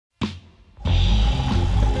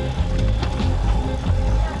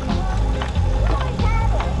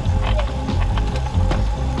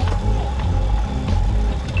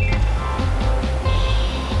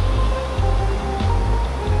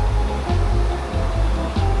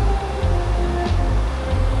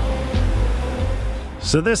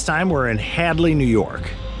So this time we're in Hadley, New York,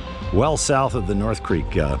 well south of the North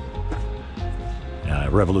Creek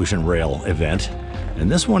Revolution Rail event.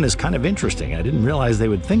 And this one is kind of interesting. I didn't realize they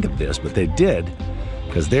would think of this, but they did,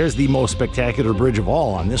 because there's the most spectacular bridge of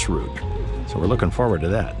all on this route. So we're looking forward to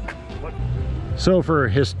that. So for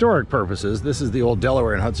historic purposes, this is the old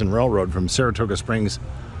Delaware and Hudson Railroad from Saratoga Springs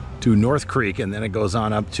to North Creek, and then it goes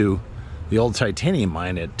on up to the old titanium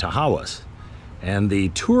mine at Tahawus. And the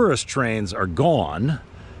tourist trains are gone,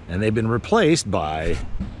 and they've been replaced by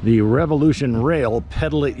the Revolution Rail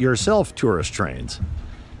pedal-it-yourself tourist trains.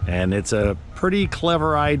 And it's a pretty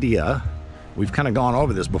clever idea. We've kind of gone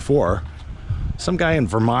over this before. Some guy in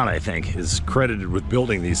Vermont, I think, is credited with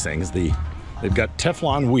building these things. They've got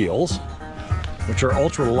Teflon wheels, which are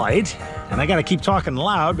ultra light. And I gotta keep talking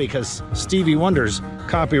loud because Stevie Wonder's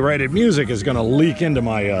copyrighted music is gonna leak into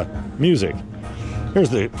my music. Here's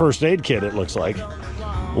the first aid kit, it looks like.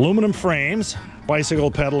 Aluminum frames, bicycle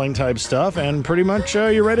pedaling type stuff, and pretty much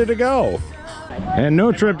you're ready to go. And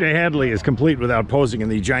no trip to Hadley is complete without posing in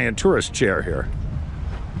the giant tourist chair here.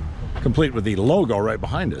 Complete with the logo right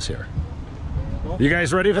behind us here. You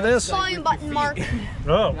guys ready for this? Volume button, Mark.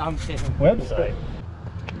 Oh, website.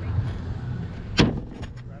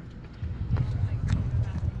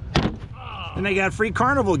 And they got free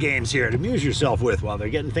carnival games here to amuse yourself with while they're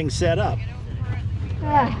getting things set up.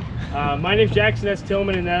 My name's Jackson, that's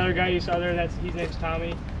Tillman, and the other guy you saw there, his name's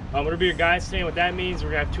Tommy. We'll be your guides today. What that means, we're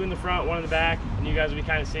gonna have two in the front, one in the back, and you guys will be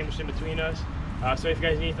kind of sandwiched in between us. So if you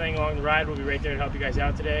guys need anything along the ride, we'll be right there to help you guys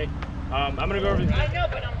out today. I'm gonna go over the... I know,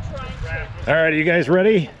 but I'm trying to... All right, are you guys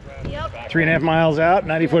ready? Yep. 3.5 miles out,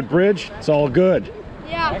 90-foot bridge, it's all good.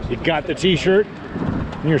 Yeah. You got the t-shirt,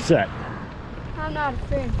 and you're set. I'm not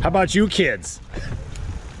afraid. How about you kids?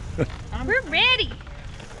 We're ready.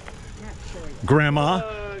 Grandma?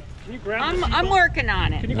 Can you grab the I'm working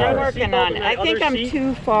on it. Can you grab I'm the working seatbelt on it. and I that think other I'm seat?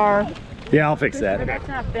 too far. Yeah, I'll fix that. That's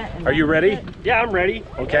not bent. Are you ready? Yeah, I'm ready.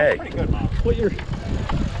 Okay. Pretty good, Mom. Put your...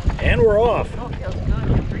 And we're off.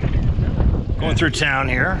 Going through town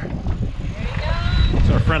here. It's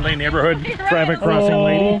our friendly neighborhood traffic crossing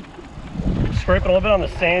lady. Scrape it a little bit on the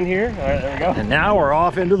sand here. All right, there we go. And now we're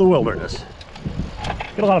off into the wilderness.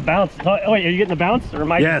 Get a lot of bounce. Oh, wait, are you getting the bounce? Or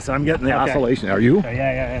am I... Yes, I'm getting the Okay. oscillation. Are you?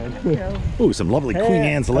 Yeah. Ooh, some lovely Queen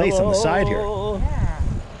Anne's lace on the side here.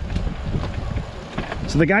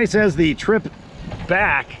 So the guy says the trip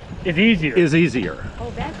back It's easier. is easier.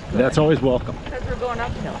 Oh, that's good. That's always welcome. Because we're going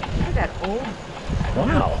uphill. Look at that old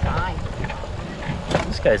Wow. guy.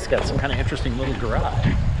 This guy's got some kind of interesting little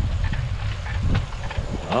garage.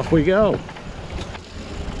 Off we go.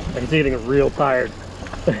 I can see you getting real tired.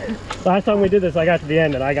 Last time we did this, I got to the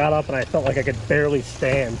end and I got up and I felt like I could barely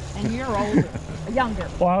stand. And you're older. Younger.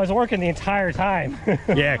 Well, I was working the entire time.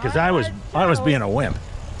 Yeah, because I was being a wimp.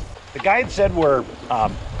 The guide said we're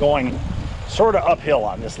going sort of uphill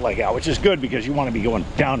on this leg out, which is good because you want to be going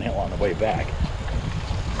downhill on the way back.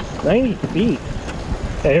 90 feet.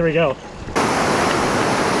 Okay, here we go.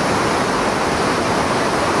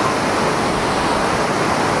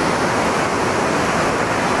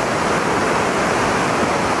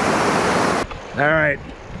 All right,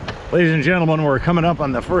 ladies and gentlemen, we're coming up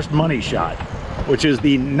on the first money shot, which is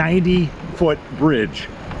the 90-foot bridge.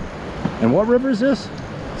 And what river is this?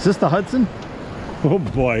 Is this the Hudson? Oh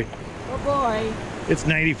boy. Oh boy. It's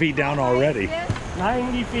 90 feet down already.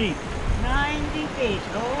 90 feet. 90 feet.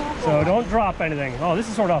 Oh boy. So don't drop anything. Oh, this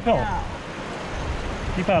is sort of uphill. No.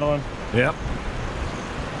 Keep pedaling. Yep.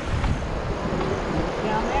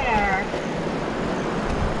 Down there.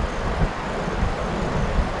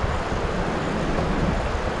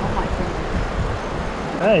 Oh my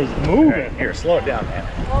goodness. That is All moving. right, here, slow it down,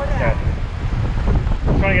 man. Slow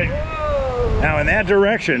down. Trying to get... Whoa. Now in that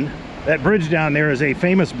direction, that bridge down there is a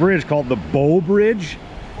famous bridge called the Bow Bridge.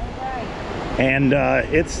 All right. And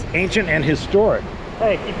it's ancient and historic.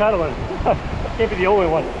 Hey, keep pedaling. Can't be the only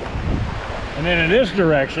one. And then in this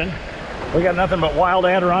direction, we got nothing but wild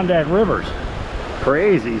Adirondack rivers.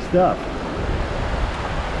 Crazy stuff.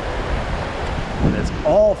 And it's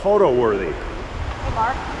all photo worthy. Hey,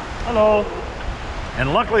 Mark. Hello.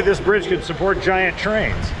 And luckily this bridge can support giant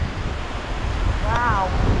trains, Wow.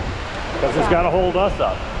 because it's got to hold us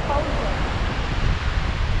up. Hold it.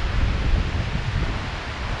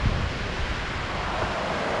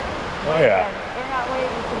 Oh yeah. They're not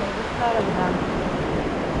waiting for me. Just better than them.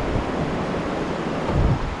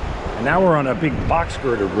 And now we're on a big box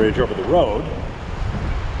girder bridge over the road,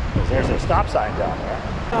 because there's a stop sign down there.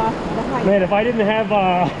 Man, if I didn't have,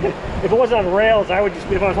 if it wasn't on rails, I would just,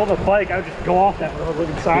 if I was holding a bike, I would just go off that road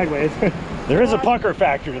looking sideways. There is a pucker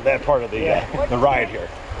factor to that part of the ride here.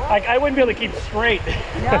 I wouldn't be able to keep straight.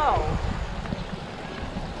 No.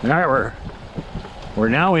 All right, we're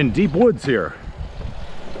now in deep woods here.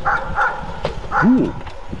 Ooh.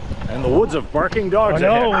 And the woods of barking dogs. Oh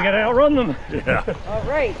no, ahead. we gotta outrun them. Yeah. All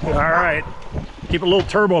right. All right. Keep a little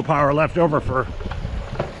turbo power left over for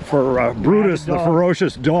Brutus, the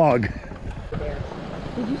ferocious dog.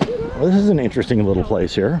 Did you see that? Well, this is an interesting little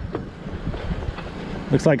place here.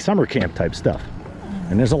 Looks like summer camp type stuff.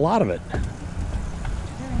 And there's a lot of it.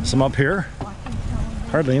 Some up here.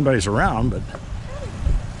 Hardly anybody's around, but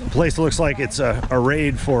the place looks like it's a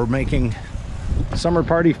raid for making summer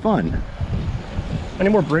party fun. Any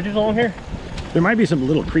more bridges along here? There might be some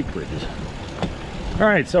little creek bridges. All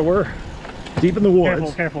right, so we're deep in the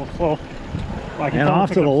woods. Careful, slow. And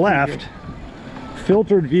off to the left,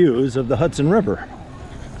 filtered views of the Hudson River.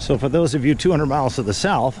 So for those of you 200 miles to the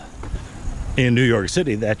south in New York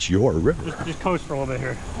City, that's your river. Just coast for a little bit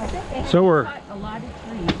here. So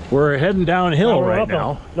we're heading downhill right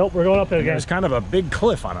now. Nope, we're going uphill again. There's kind of a big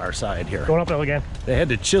cliff on our side here. Going uphill again. They had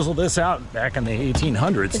to chisel this out back in the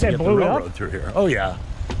 1800s to get the railroad through here. Oh yeah,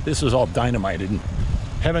 this was all dynamited. And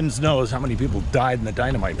heavens knows how many people died in the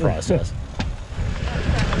dynamite process.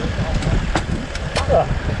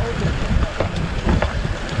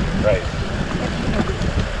 Right.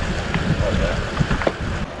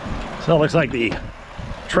 So it looks like the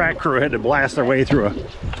track crew had to blast their way through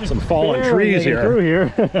some fallen trees here. Through here.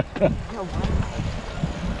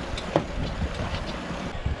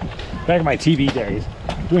 Back in my TV days,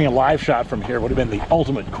 doing a live shot from here would have been the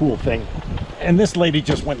ultimate cool thing. And this lady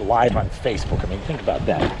just went live on Facebook. I mean, think about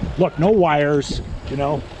that. Look, no wires, you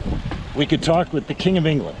know. We could talk with the King of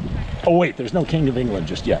England. Oh wait, there's no King of England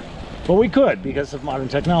just yet. But we could because of modern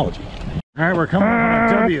technology. All right, we're coming on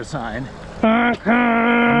a W sign.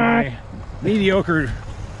 My mediocre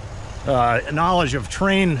knowledge of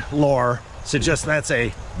train lore suggests that's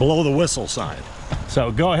a blow the whistle sign.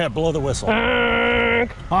 So go ahead, blow the whistle.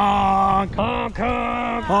 Honk, honk, honk,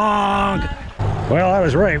 honk, honk. Well, I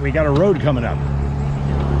was right. We got a road coming up.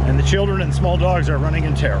 And the children and small dogs are running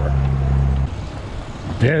in terror.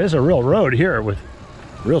 Yeah, there's a real road here with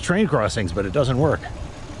real train crossings, but it doesn't work.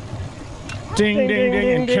 Ding, ding, ding,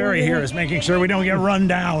 ding. And Carrie here is making sure we don't get run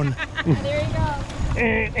down. There you go.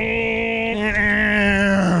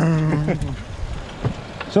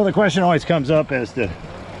 So the question always comes up as to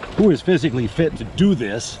who is physically fit to do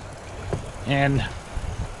this. And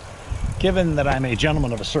given that I'm a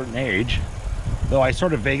gentleman of a certain age, though I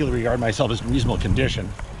sort of vaguely regard myself as in reasonable condition,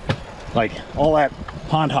 like all that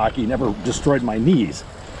pond hockey never destroyed my knees.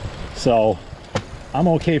 So I'm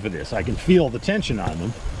okay for this. I can feel the tension on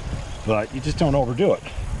them, but you just don't overdo it.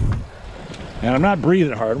 And I'm not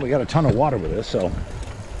breathing hard. We got a ton of water with us, so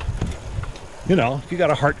you know, if you got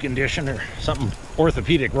a heart condition or something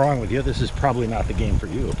orthopedic wrong with you, this is probably not the game for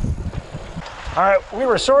you. All right, we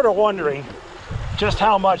were sort of wondering just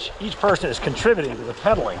how much each person is contributing to the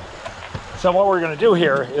pedaling. So what we're going to do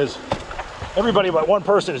here is everybody but one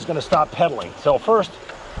person is going to stop pedaling. So first,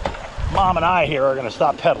 Mom and I here are going to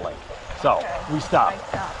stop pedaling. So we stop.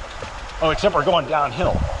 Oh, except we're going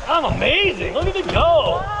downhill. I'm amazing. Look at it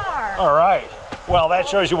go. All right. Well, that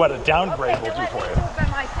shows you what a downgrade will do for you.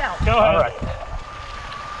 Go ahead. All right.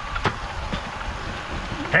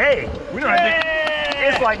 Hey, we don't have to,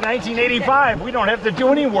 it's like 1985. We don't have to do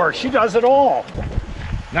any work. She does it all.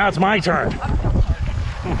 Now it's my turn. Oh,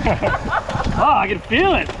 I can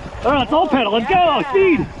feel it. All right, let's all pedal. Let's go.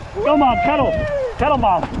 Speed. Go, Mom. Pedal. Pedal,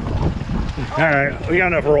 Mom. All right, we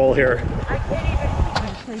got enough roll here.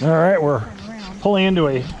 All right, we're pulling into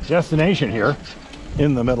a destination here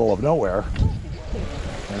in the middle of nowhere.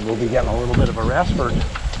 And we'll be getting a little bit of a rest for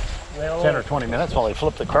 10 or 20 minutes while they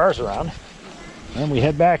flip the cars around. And we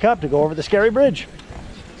head back up to go over the scary bridge.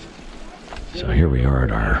 So here we are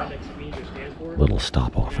at our little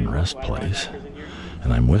stop off and rest place.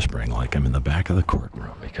 And I'm whispering like I'm in the back of the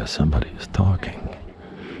courtroom because somebody is talking.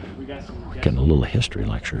 We're getting a little history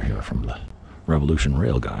lecture here from the Revolution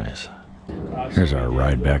Rail guys. Here's our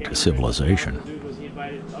ride back to civilization.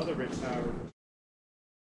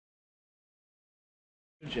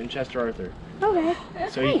 In Chester Arthur. Okay.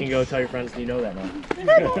 So you can go tell your friends you know that now.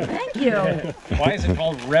 Thank you. Why is it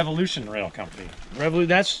called Revolution Rail Company?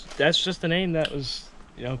 That's just the name that was,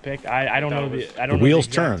 you know, picked. I don't know the The wheels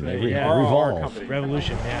turn, they revolve.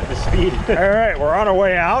 Revolution, yeah. The speed. All right, we're on our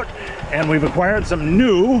way out, and we've acquired some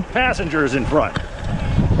new passengers in front.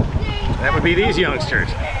 That would be these youngsters.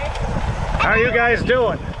 How are you guys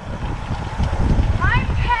doing? I'm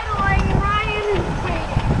pedaling. Ryan is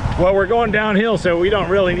waiting. Well, we're going downhill, so we don't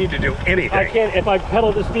really need to do anything. I can't, if I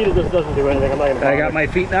pedal the speed, it just doesn't do anything. I'm not gonna I got my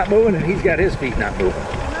feet not moving, and he's got his feet not moving.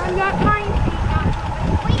 I'm not trying to.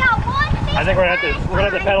 We got one. I think we're gonna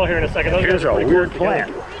have to pedal here in a second. Those Here's guys are a pretty weird close plan.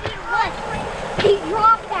 together. He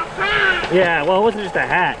dropped the hat. Yeah, well, it wasn't just a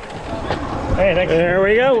hat. Hey, thanks. There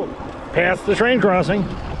we go. Past the train crossing.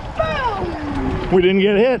 Boom. We didn't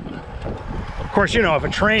get hit. Of course, you know, if a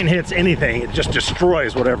train hits anything, it just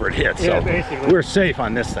destroys whatever it hits. Yeah, so basically. we're safe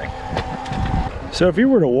on this thing. So if you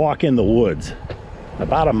were to walk in the woods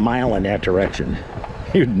about a mile in that direction,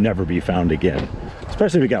 you'd never be found again.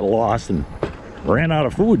 Especially if you got lost and ran out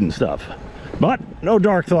of food and stuff. But no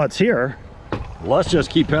dark thoughts here. Let's just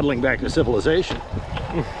keep pedaling back to civilization.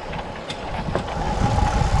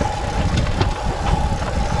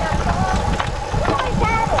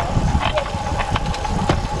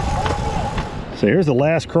 So here's the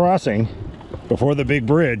last crossing before the big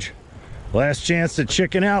bridge. Last chance to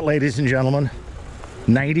chicken out, ladies and gentlemen.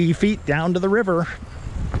 90 feet down to the river.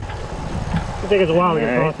 It'll take us a while to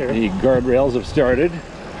get across here. The guardrails have started.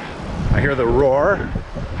 I hear the roar.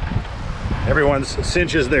 Everyone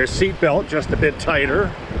cinches their seatbelt just a bit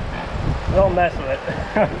tighter. Don't mess with it.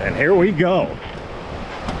 And here we go.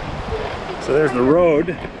 So there's the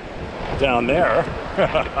road down there.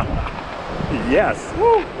 Yes.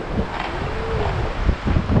 Woo.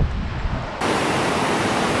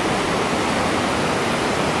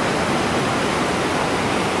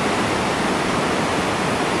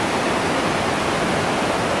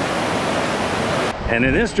 And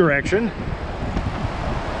in this direction,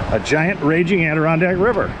 a giant raging Adirondack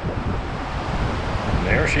River. And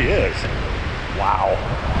there she is. Wow.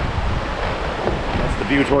 That's the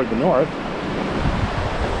view toward the north.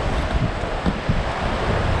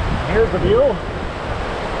 Here's the view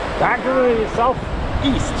back to the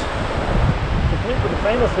southeast, complete with the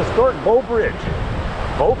famous historic Bow Bridge.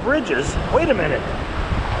 Bow Bridges? Wait a minute.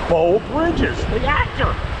 Bow Bridges, the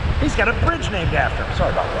actor. He's got a bridge named after him.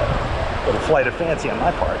 Sorry about that. Little flight of fancy on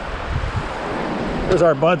my part. There's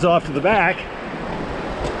our buds off to the back.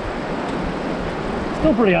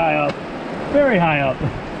 Still pretty high up. Very high up.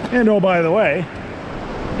 And oh, by the way,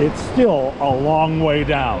 it's still a long way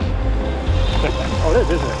down. Oh, it is,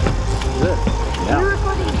 isn't it? It is. Yeah.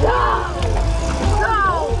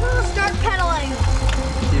 Go! Start pedaling.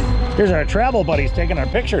 Here's our travel buddies taking our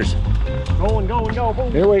pictures. Go and go and go.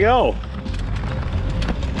 Boom. Here we go.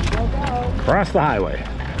 Across the highway.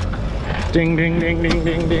 Ding ding ding ding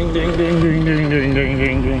ding ding ding ding ding ding ding ding ding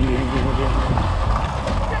ding ding.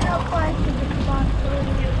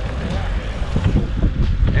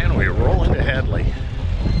 And we roll into Hadley.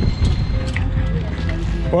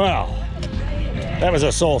 Wow. That was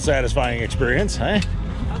a soul-satisfying experience, huh?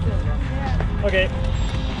 Okay.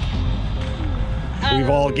 We've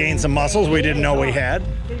all gained some muscles we didn't know we had.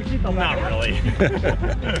 Not really.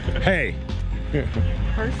 Hey,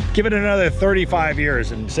 give it another 35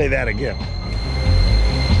 years and say that again.